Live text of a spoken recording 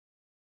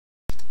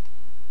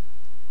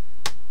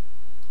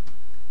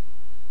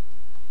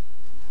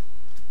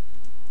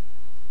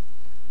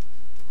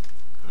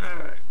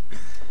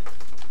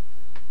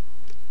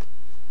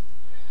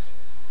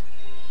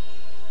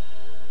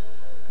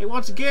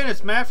once again,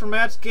 it's Matt from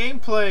Matt's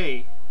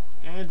Gameplay.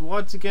 And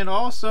once again,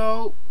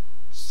 also,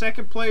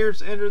 second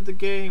players entered the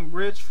game.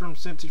 Rich from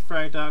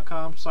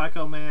CincyFrag.com,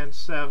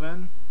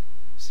 PsychoMan7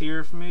 is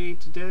here with me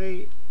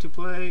today to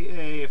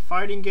play a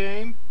fighting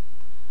game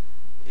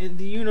in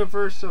the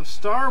universe of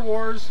Star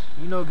Wars.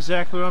 You know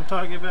exactly what I'm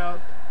talking about.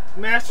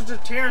 Masters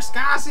of Teras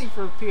Kasi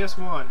for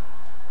PS1.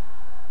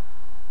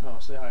 Oh,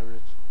 say hi,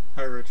 Rich.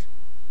 Hi, Rich.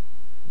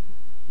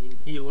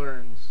 He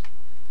learns.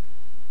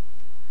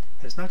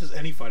 It's not just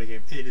any fighting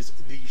game. It is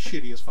the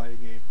shittiest fighting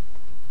game.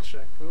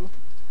 Shaq Fu?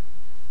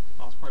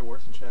 Oh, it's probably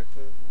worse than Shaq Fu.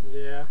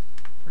 Yeah.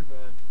 Pretty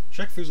bad.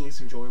 Shaq Fu's at least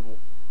enjoyable.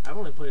 I've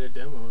only played a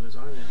demo of this.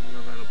 I don't even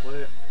know how to play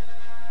it.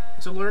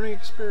 It's a learning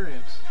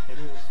experience. It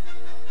is.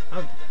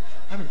 I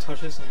haven't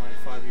touched this in like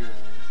 5 years.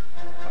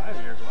 5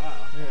 years?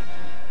 Wow. Yeah.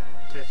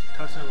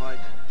 Touched it in like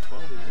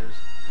 12 years.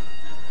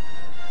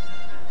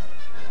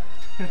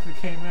 If it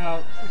came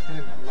out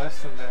in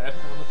less than that,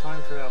 I'm a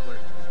time traveler.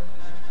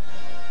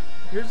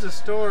 Here's the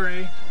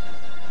story,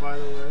 by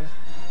the way.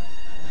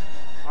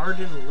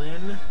 Arden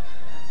Lynn,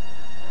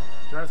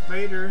 Darth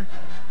Vader.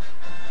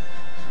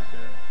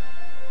 Okay.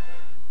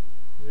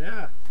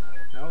 Yeah,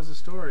 that was the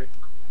story.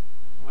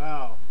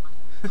 Wow.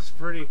 It's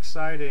pretty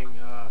exciting.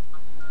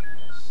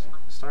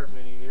 Start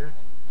menu here.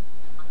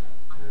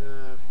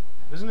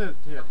 Isn't it?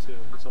 Yeah, 2.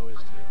 It's always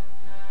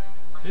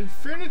 2.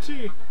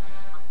 Infinity!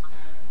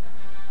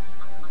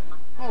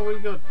 Oh, we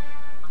can go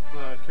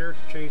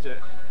character change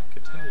it.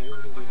 Continue,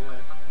 we can do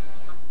that.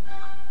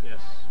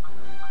 Yes. We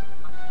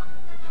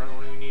probably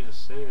don't even need to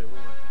save it, will it?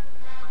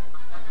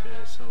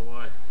 Okay, so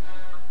what?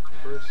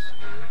 First,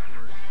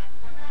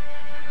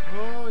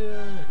 oh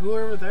yeah,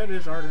 whoever that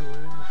is, Arden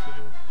Lynn.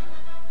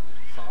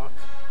 Fuck.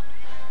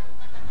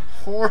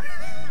 Whore.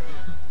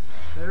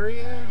 There he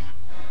is.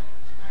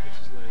 Which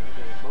is like,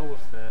 okay, Boba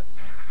Fett.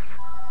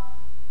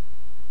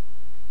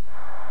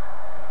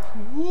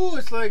 Woo,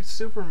 it's like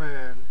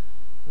Superman.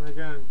 Like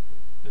in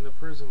the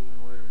prison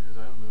or whatever it is,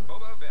 I don't know.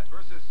 Boba Fett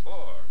versus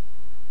 4.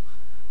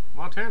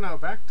 Montana,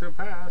 back to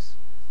pass.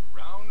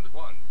 Round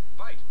 1,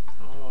 fight.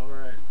 Oh,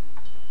 alright.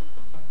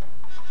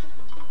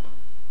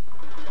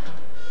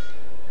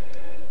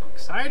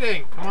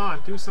 Exciting! Come on,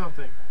 do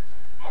something.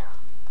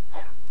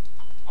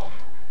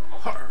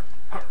 Har,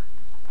 har,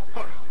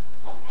 har.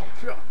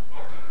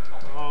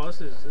 Oh,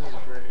 this is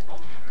great.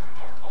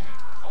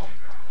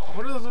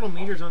 What are those little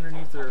meters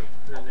underneath their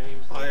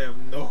names? I have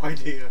no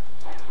idea.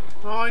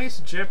 Oh, he's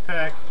a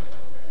jetpack.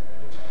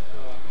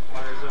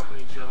 Fires up when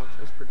he jumps.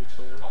 That's pretty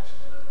cool.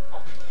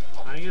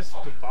 I guess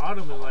the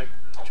bottom is like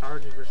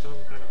charging for some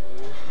kind of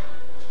move.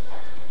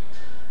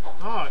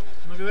 Oh,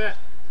 look at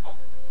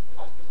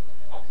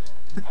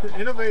that.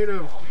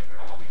 Innovative.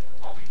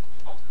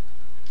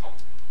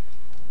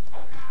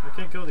 I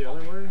can't go the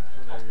other way? Oh,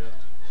 there we go.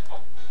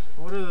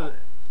 What are the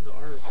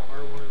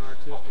R1 and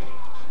R2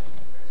 things?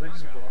 Is that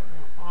just block?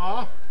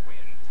 Aw.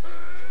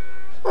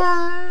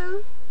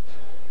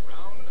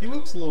 He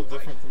looks a little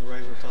different than the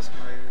regular Tusken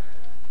Raider.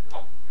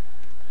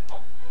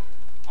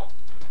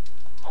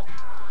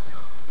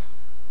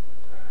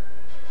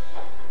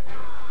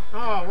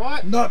 Oh,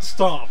 what? Nut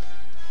stomp!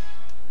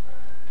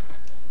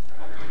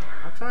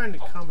 I'm trying the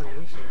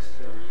combinations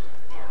still.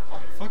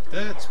 Fuck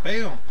that,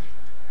 spam!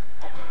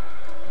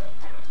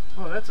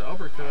 Oh, that's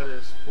uppercut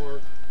is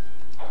forward.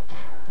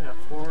 Yeah,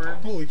 forward.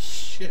 Holy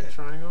shit.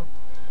 Triangle.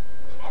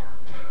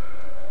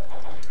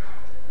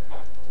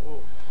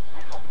 Whoa.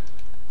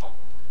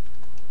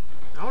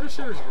 I want to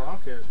shoot his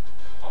rocket.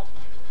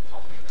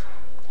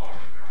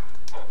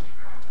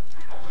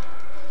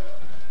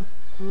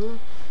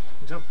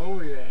 Jump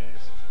over your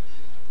ass.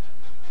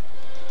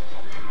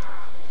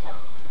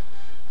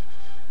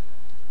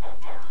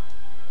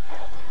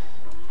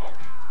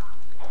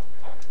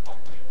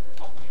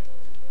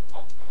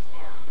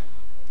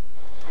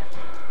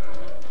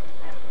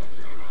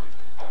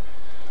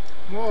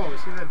 Whoa,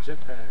 see that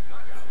jetpack.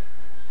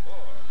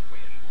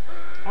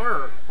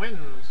 Horror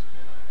wins.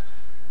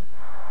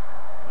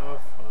 Oh,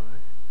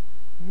 fine.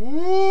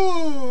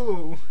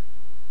 Woo!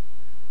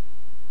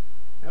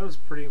 That was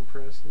pretty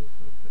impressive.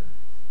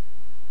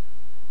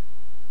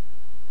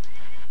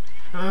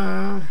 Okay. I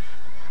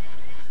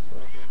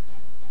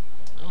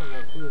don't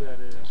know who that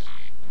is.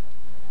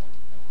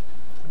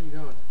 What are you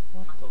doing?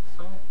 What the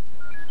fuck?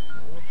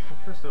 I'll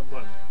press that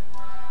button.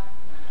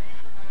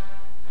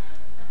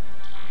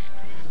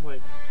 This is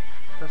like,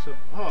 press a,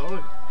 oh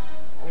look,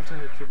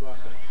 alternate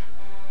Chewbacca.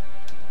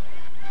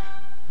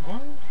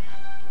 What?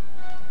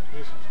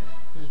 This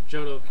is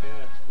Jodo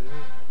Cast, isn't it?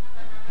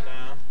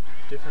 Nah.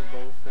 Different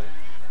Boba Fett.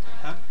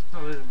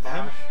 Oh, there's Bosch.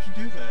 How did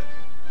you do that?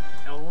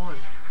 L1.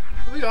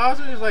 It'd be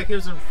awesome if like he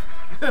was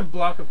a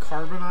block of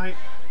carbonite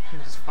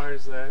and just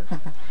fires that.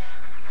 Alright.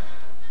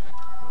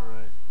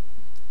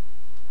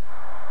 I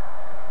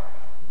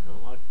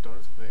don't like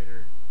Darth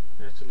Vader.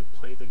 I actually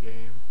play the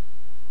game.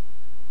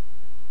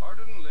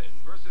 Arden Lynn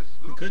versus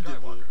We Luke could do the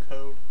Skywalker.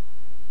 code.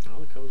 No,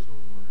 the codes don't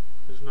work.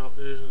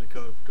 There isn't a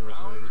code for Darth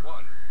Round Vader.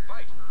 1,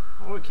 fight.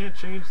 Oh, we can't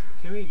change.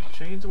 Can we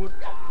change what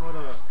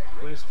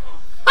place?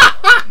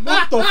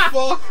 What the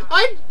fuck?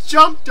 I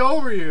jumped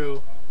over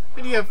you,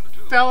 and you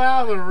fell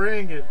out of the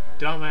ring, you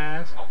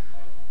dumbass.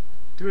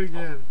 Do it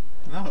again.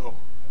 No.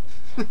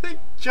 I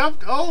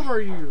jumped over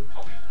you.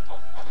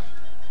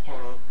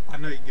 Hold up. I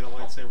know you can get a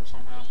lightsaber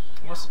somehow.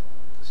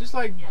 She's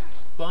like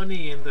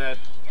Bunny in that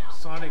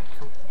Sonic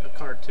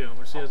cartoon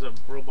where she has a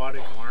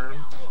robotic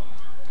arm.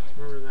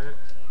 Remember that?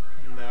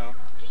 No.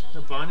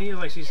 The bunny,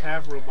 like she's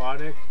half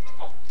robotic.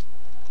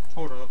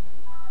 Hold up.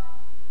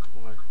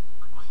 What?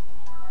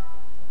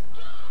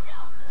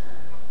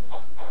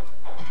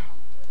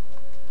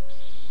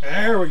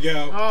 There we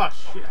go. Oh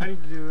shit! How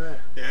did you do that?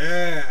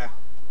 Yeah.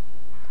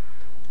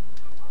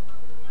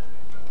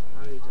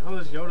 Oh,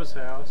 there's Yoda's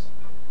house.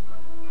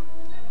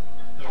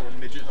 A little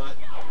midget hut.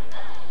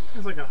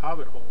 It's like a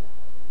hobbit hole.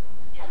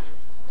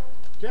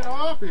 Get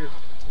off, you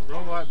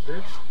robot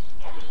bitch.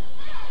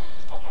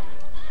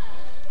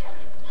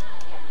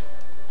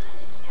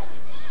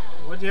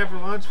 What'd you have for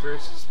lunch,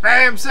 Rich?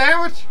 Spam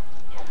sandwich?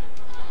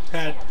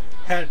 Had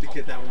to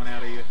get that one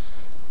out of you.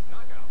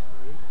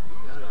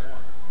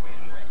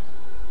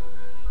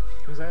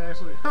 Is that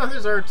actually? Oh,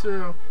 there's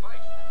R2.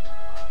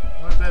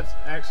 What if that's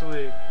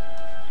actually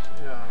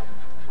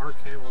Mark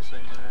Hamill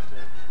saying that?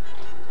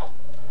 Yeah.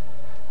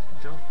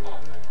 Jump through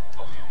there.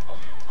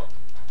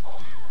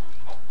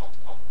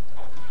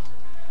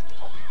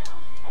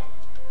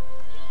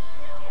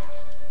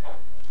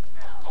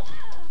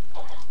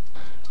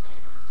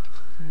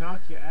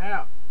 Knock you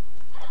out.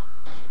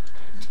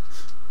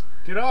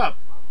 Get up.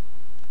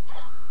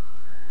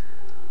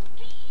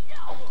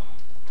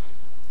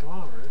 Come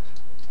on, Rich.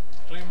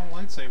 Show you my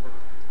lightsaber.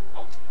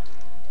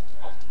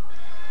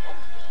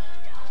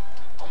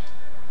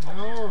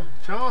 No,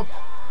 jump.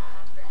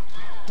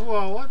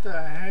 Whoa, what the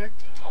heck?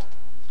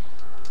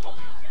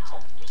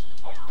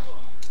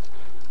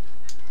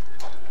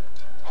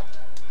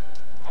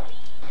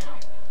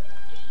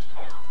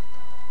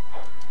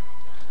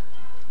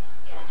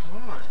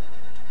 Come on.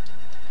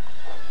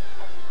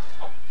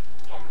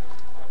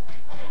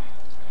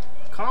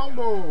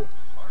 Combo.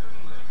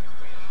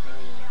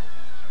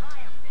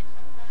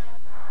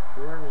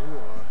 Whoever you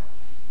are.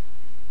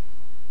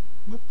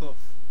 What the f...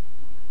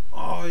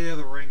 Oh yeah,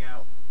 the ring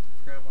out.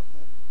 Forgot about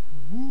that.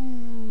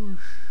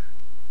 Whoosh.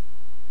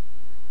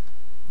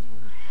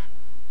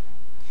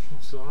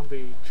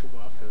 Zombie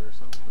Chewbacca or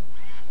something.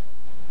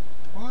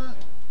 What?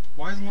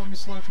 Why isn't it letting me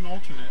select an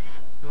alternate?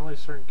 Only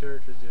certain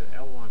characters do it.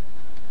 L1.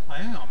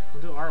 I am.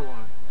 We'll do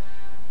R1.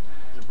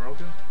 Is it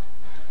broken?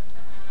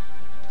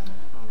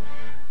 Oh, no.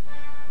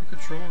 The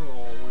controller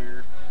all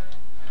weird.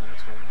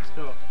 That's right. Let's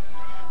go.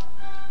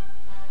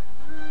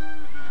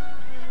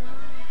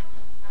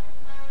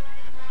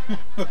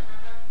 Fuck.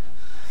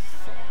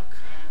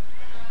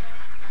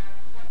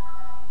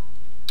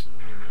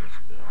 Let's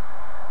go.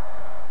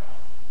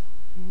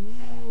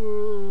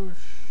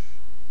 Whoosh.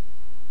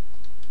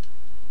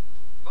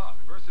 Fuck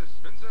versus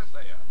Princess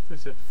Leia. They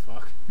said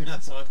fuck.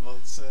 That's what I thought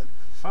it said.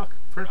 Fuck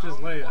Princess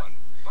Round Leia. one,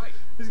 fight.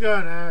 He's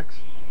got an axe.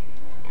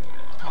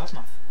 Oh, that's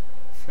not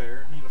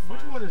fair. I need to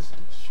Which find one is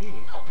she?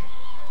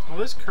 Oh,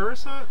 this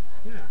Coruscant?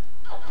 Yeah.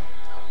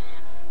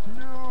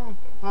 No.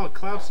 Oh,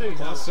 Cloud City.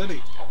 Cloud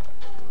City.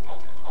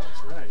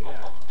 That's right,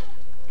 yeah.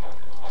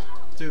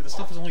 Dude, this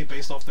stuff is only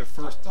based off their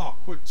first... Oh,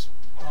 quick.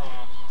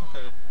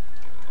 Okay.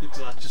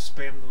 Because I just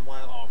spammed them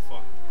last... Oh,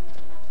 fuck.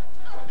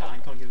 Nah, I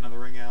ain't gonna get another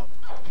ring out.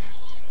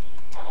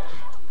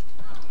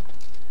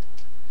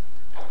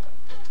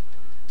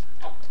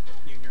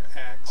 You and your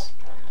axe.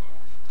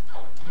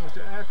 I have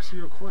to ask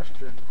you a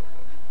question.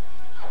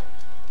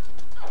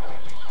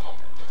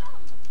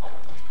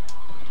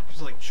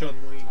 She's like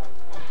Chun-Li.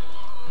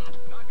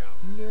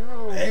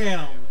 No.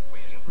 Damn!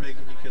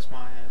 Making you kiss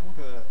my ass.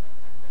 Look at that.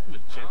 You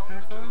have a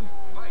jetpack on?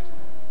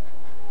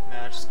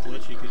 Nah, it's just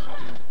glitchy because you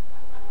can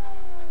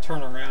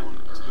turn around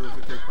to do a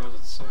victory pose.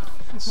 It's so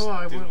fucking Oh,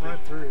 I stupid. went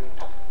right through.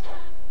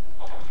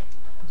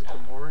 Is it the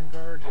mooring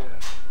guard? Yeah.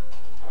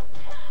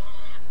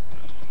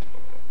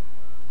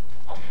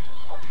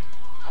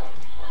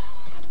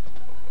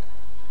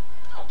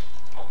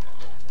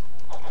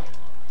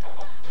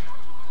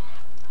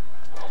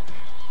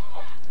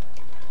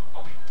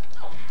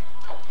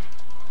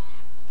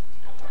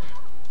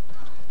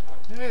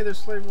 Hey, there's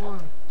Slave 1.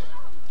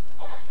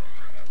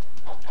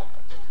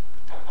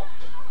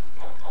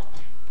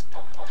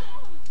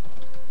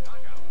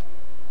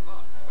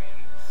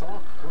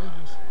 Thok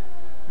wins.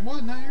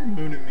 What? Now you're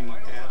mooning me,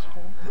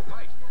 asshole.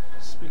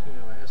 Speaking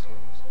of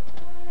assholes.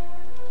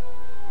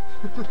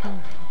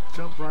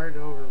 Jump right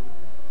over.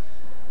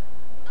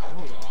 That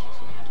was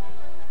awesome.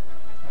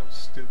 That was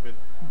stupid.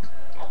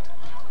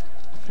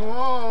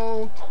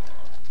 Whoa!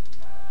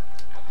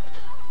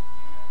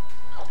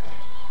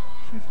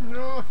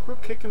 No,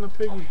 quit kicking the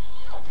piggy.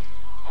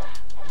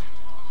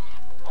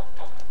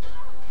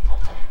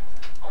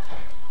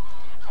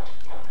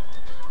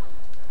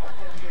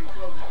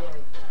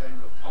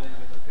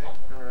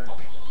 Alright.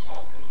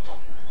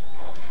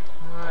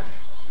 Alright.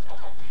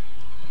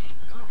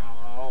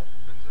 Oh.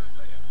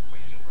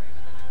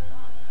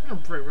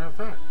 I'm pretty matter of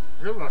fact.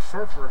 You're a little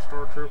short for a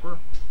stormtrooper.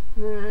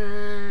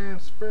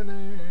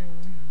 Spinning.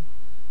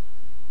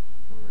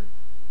 Alright.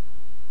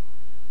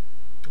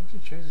 I think she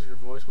changes her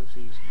voice when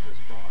she's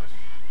boss.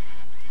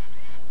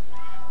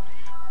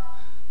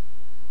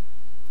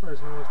 As far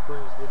as no one's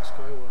playing as Luke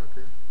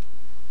Skywalker.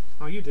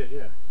 Oh, you did,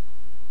 yeah.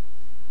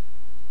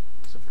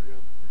 So I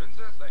forgot.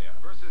 Princess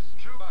Leia versus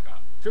Chewbacca.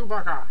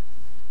 Chewbacca!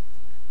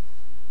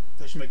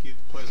 They should make you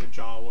play as a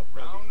Jawa.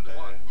 That'd Round be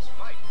one. badass.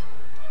 Fight.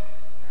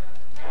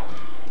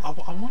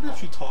 I wonder if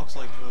she talks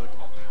like the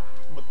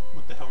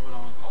with the helmet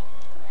on.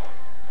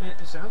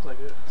 It sounds like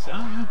it.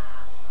 Sound,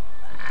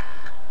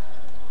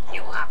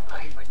 You have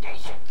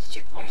hibernation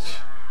sickness.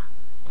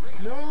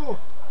 No!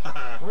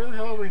 yeah. Where the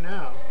hell are we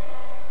now?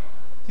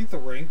 I think the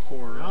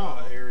Rancor No.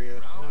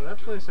 area. No, that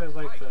place has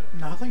like the...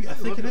 No, I think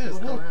it is.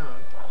 Look Look.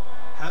 around.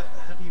 How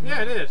do you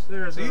Yeah, it is.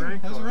 There's See? a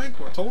Rancor. That's a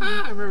Rancor. I told you.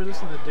 Ah, I remember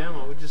this in the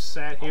demo. We just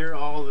sat here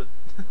all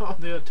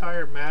the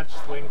entire match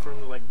waiting for him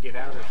to like get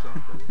out or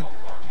something.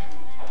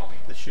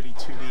 The shitty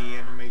 2D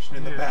animation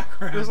in the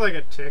background. There's like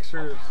a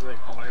texture that's like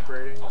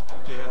vibrating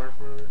Yeah. far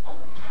from it.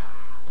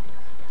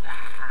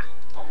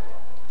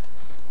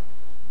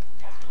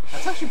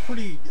 That's actually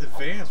pretty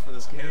advanced for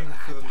this game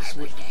for them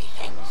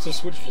to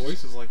switch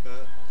voices like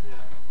that. Yeah.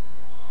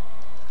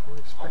 Weren't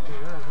expecting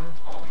that,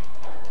 huh?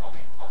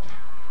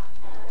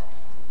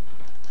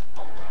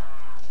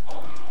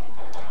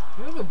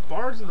 What are the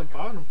bars at the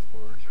bottom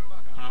for?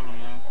 I don't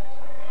know.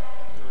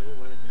 Oh,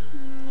 you win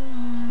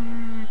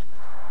again.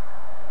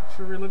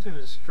 Sure, we looked in the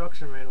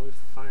instruction manual, we'd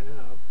find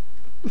out.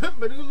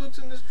 But who looks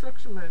in the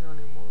instruction manual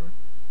anymore?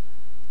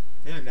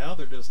 Yeah, now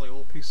they're just like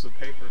little pieces of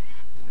paper.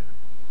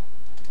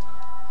 Yeah.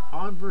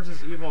 Han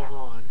versus Evil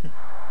Han.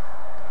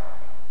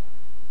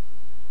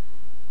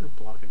 They're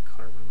blocking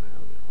carbon, that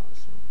would be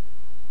awesome.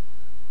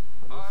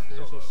 Han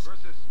Solo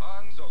versus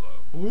Han Solo.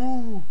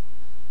 Ooh!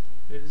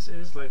 It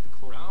is like the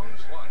Clone Round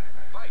Wars. one.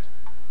 Fight.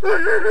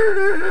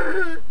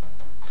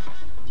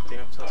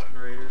 Damn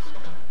Tusken Raiders.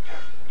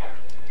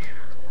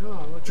 Oh,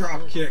 look at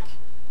Drop this. kick.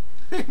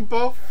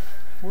 Both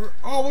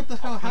Oh, what the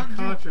hell? How'd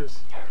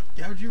unconscious.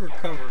 you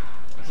recover?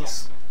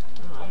 Just,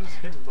 Oh, I'm just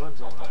hitting buttons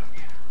a lot.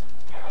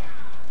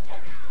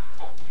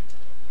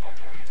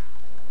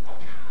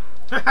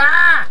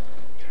 Ha-ha!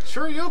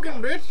 Sure you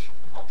can, bitch!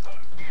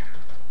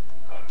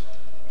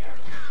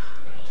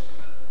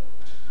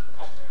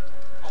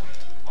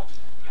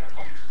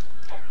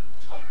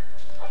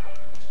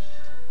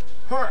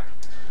 Huh.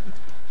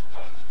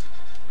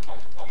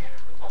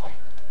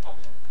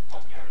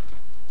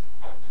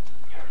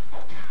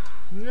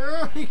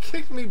 No, he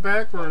kicked me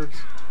backwards.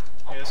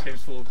 yeah, this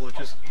game's full of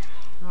glitches.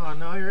 Oh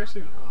no, you're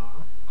actually.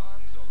 Aw.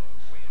 Han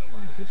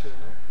Solo. I hit you.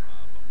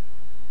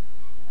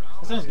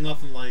 That sounds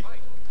nothing like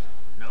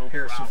No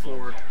Harrison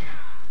Ford.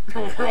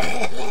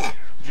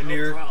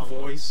 Generic problem.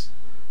 voice.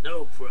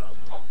 No problem.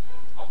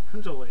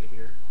 I'm delay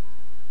here.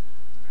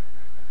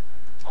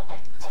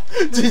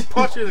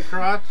 Punch you in the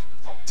crotch.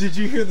 Did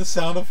you hear the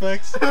sound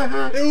effects? It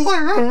was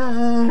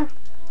like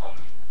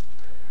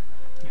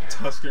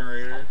Tusken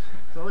Raider.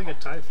 Felt like a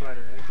TIE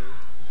fighter, actually.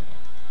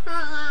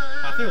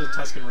 I think it was a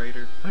Tusken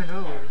Raider. I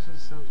know, this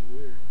just sounds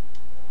weird.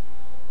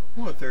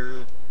 What?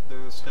 They're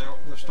Star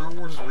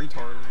Wars is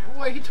retarded, man. Oh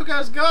wait, he took out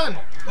his gun!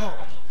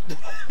 Oh,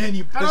 and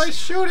you. How do I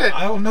shoot it?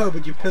 I don't know,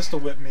 but you pistol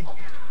whipped me.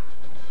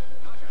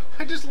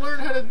 I just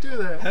learned how to do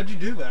that. How'd you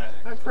do that?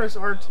 I press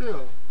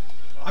R2.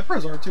 I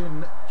press R2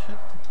 and shit.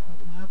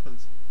 What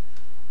happens?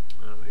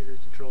 Maybe your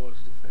controller's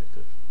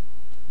defective.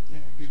 Yeah,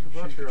 you Just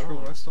brought shoot your control.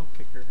 own. I still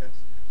kick your ass.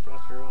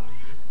 Brought your own.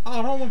 Oh,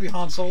 I don't want to be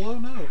Han Solo.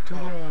 No.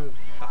 Chewbacca.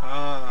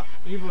 Ah.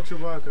 Evil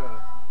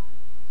Chewbacca.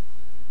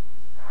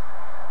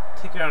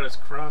 Take out his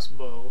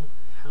crossbow.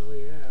 Hell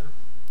yeah.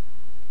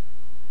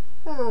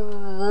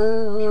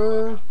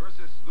 Chewbacca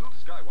versus Luke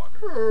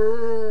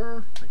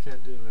Skywalker. I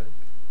can't do that.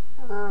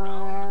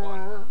 Round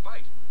one.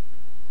 Fight.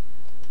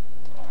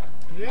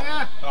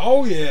 Yeah!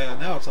 Oh yeah.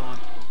 Now it's on.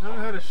 I don't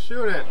know how to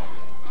shoot it.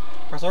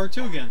 Press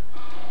R2 again.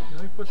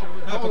 Let me put your.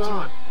 No, Hold put your-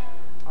 on.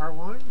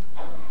 R1?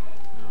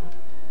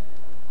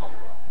 No. No.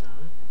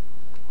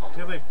 Do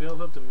you like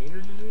build up the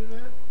meter to do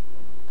that?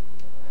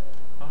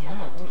 I don't know.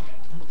 What?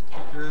 I'm gonna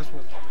kick your ass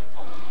with.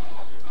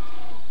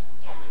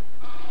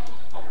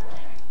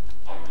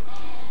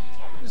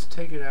 Just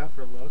take it out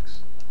for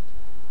looks.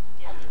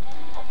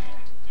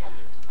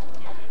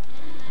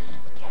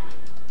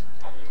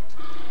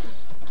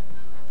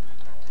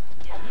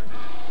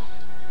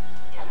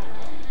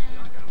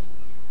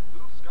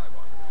 Luke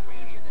Skywalker. Way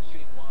to get the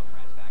shooting womp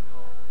rats back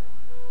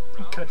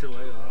home. Cut your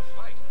leg off.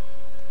 Fight.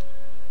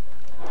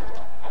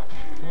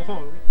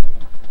 Whoa.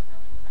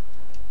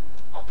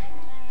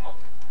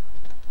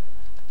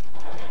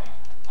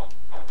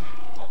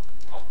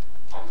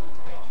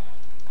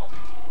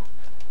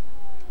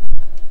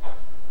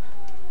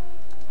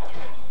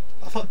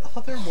 I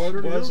thought there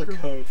was a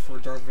code for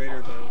Darth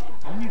Vader though.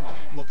 Let me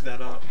look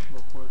that up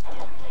real quick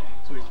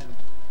so we can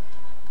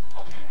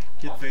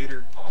get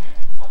Vader. Oh,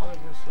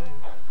 there's some.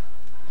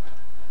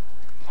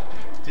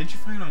 Didn't you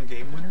find it on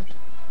Game Winners?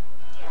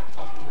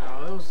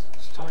 No, that was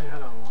just telling you how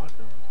to unlock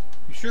them.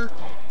 You sure?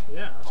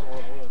 Yeah, that's all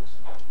it was.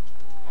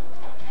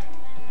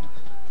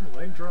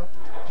 leg drop.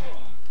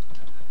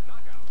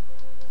 Knockout.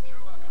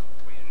 Chewbacca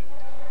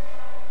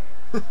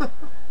wins. Wow,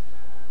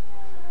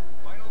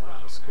 Final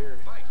round. scary.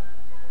 Fight.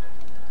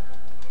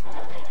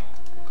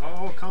 It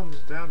all comes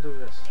down to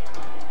this.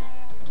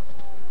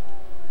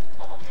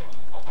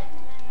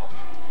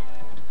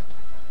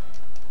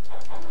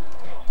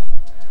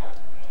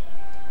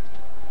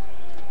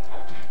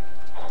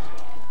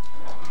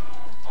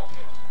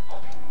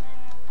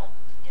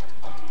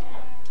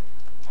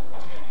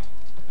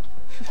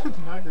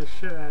 Knock the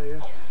shit out of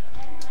you.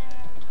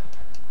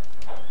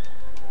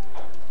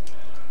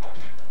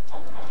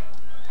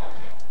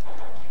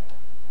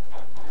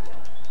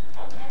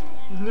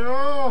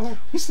 No!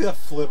 You see that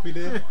flip he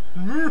did?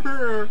 Shut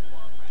up.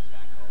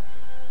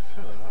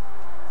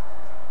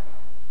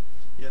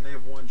 Yeah, and they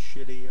have one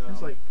shitty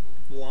It's like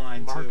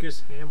line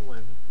Marcus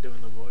Hamlin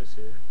doing the voice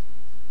here.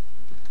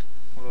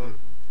 too. Hold on.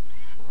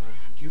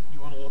 You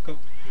want to look up?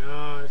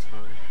 No, it's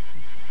fine.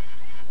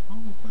 Oh,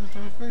 where's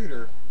Darth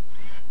Vader?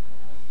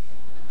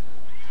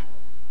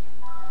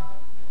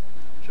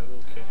 Joe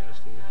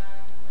Cast here.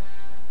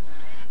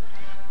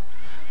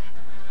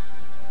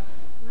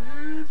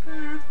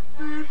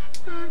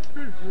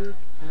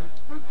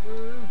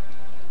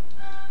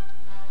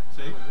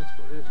 See?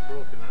 Oh, it's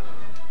broken. I don't know.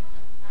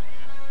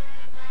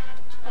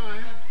 It's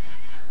fine.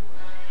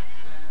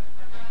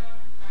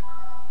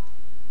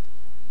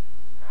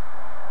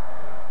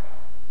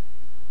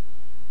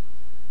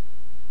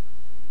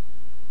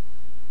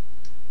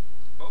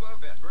 Boba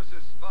Fett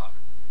versus Spock.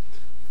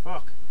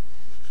 Fuck.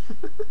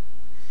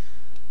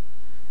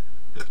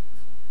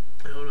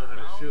 I don't know how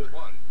to shoot. Round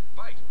one.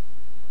 Fight.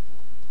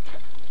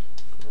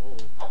 Oh.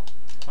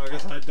 I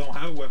guess I don't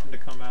have a weapon to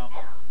come out.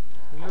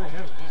 You already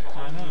have that.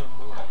 I know.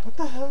 More. What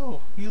the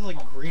hell? He's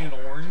like green and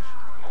orange.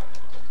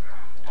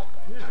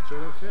 Yeah,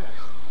 Joe Cast.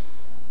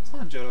 It's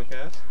not Jodo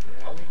Cast.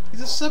 Yeah,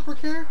 He's a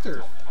separate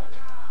character.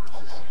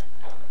 well,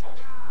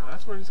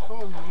 that's what he's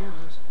called in the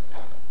universe.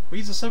 But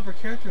he's a separate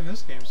character in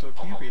this game, so it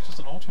can't be. It's just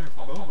an alternate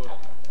for Boba.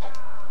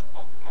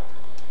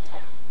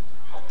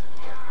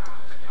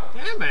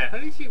 Damn it! How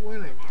do you keep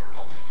winning?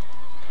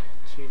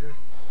 Cheater.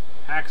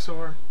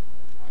 Hacksaw.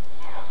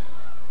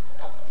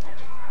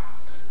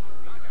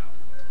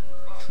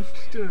 He's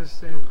doing the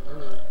same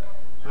move.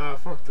 Ah,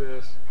 fuck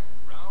this.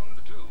 Round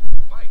two.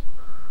 Fight.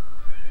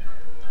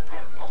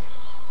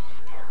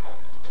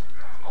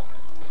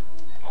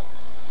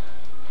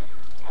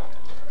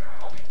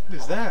 What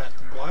is that?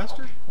 A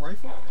blaster?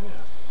 Rifle? Yeah.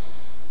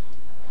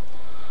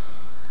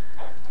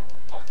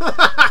 Get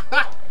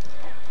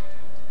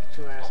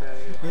your ass out of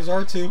here. There's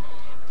R2.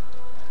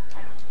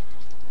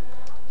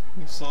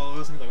 He saw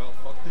this and he's like, oh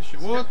fuck this shit.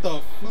 What the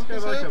He's fuck got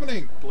is like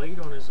happening? a blade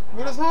on his arm.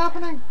 What is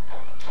happening?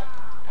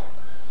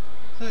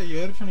 Is that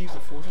Yoda trying to use the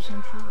force or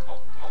some shit?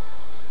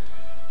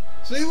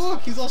 See,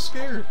 look, he's all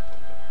scared.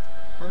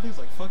 R2's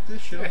like, fuck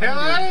this shit. Get the hell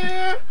out of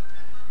here!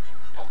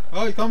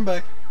 Oh, he come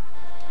back.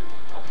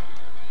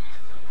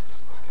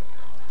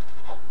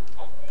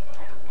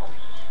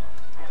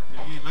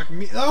 You ain't knocking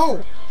me.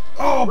 Oh!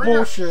 Oh, Bring it.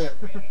 bullshit.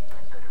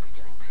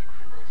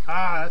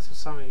 Ah, that's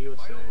something you would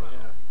say,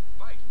 yeah.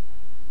 Fight.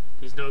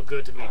 He's no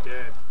good to be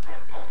dead.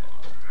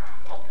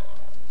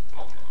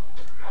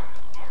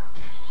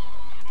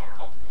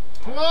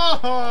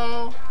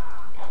 Whoa!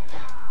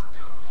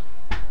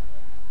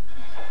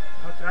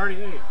 Okay, I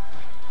already ate.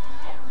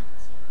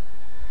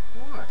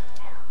 What?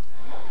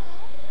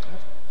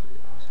 That's pretty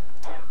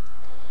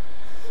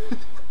awesome.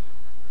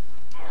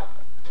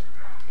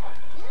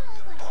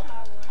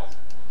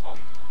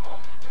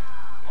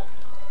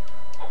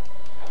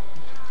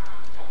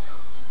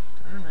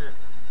 Darn it.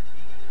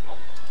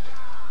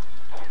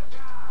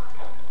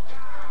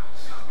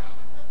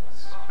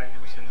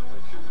 Spam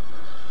sandwich.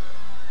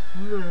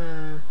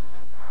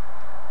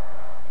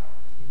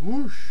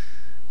 Whoosh.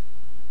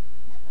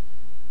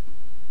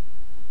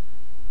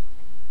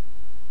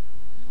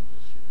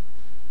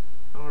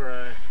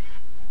 Alright.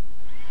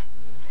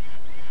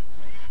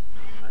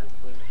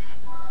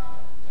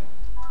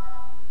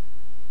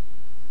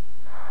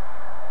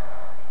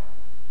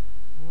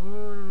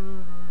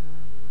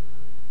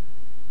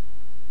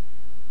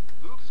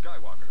 Luke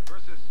Skywalker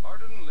versus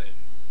Arden Lynn.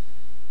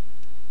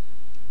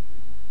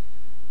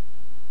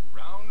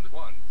 Round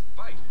one.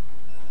 Fight.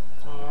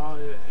 Oh,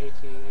 yeah,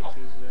 AT's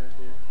there,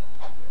 here.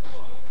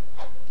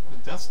 The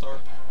Death Star.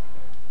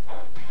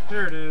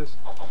 There it is.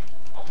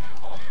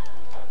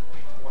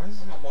 Why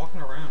is it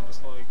walking around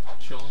just like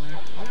chilling there?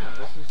 Yeah,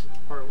 this is the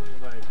part when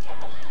he like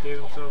gave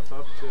himself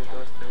up to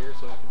Darth Vader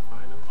so he can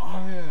find him.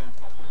 Oh yeah.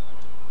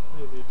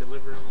 Maybe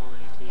deliver him on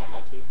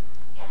AT.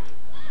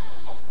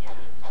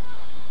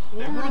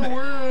 They I'm run gonna it.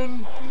 win!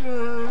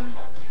 Yeah.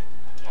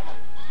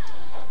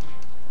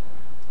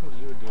 What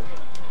you would do?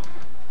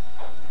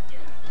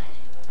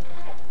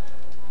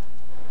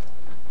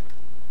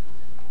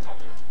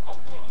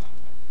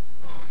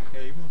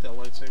 Yeah, even with that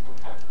lightsaber.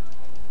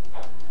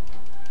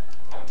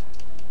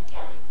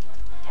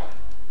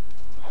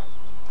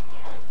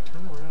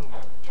 Turn around.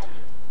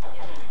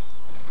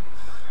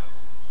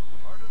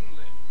 Arden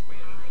Lynn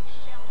wins.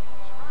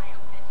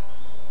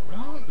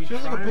 Well, we She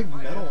has like a trying big to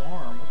fight metal it.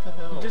 arm. What the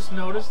hell? You just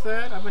noticed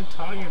that? I've been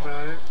talking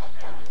about it.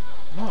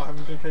 No, I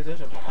haven't been paying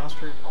attention. I've been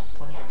concentrating on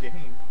playing the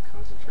game.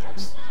 Concentrate.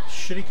 This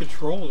shitty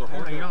controller. I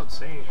know, you don't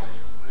say anything.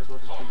 Might as well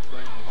just keep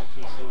playing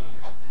the PC.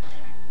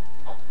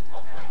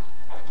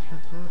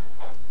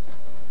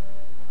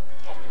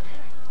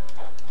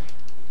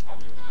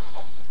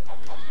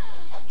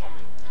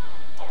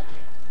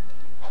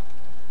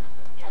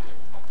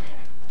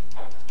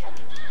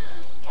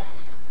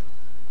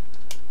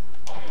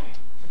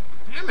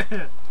 Damn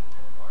it!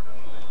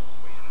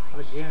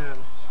 Again.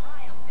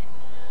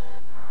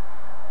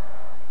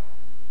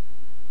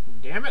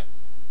 Damn it!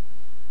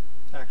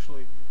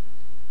 Actually,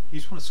 you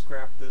just want to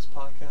scrap this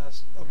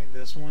podcast. I mean,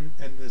 this one,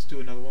 and just do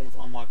another one with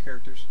unlocked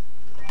characters.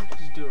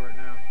 Just do it right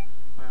now.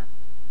 Alright.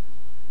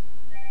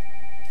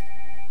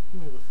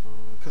 Give me the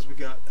phone. Because we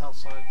got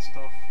outside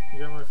stuff. You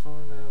got my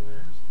phone down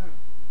there?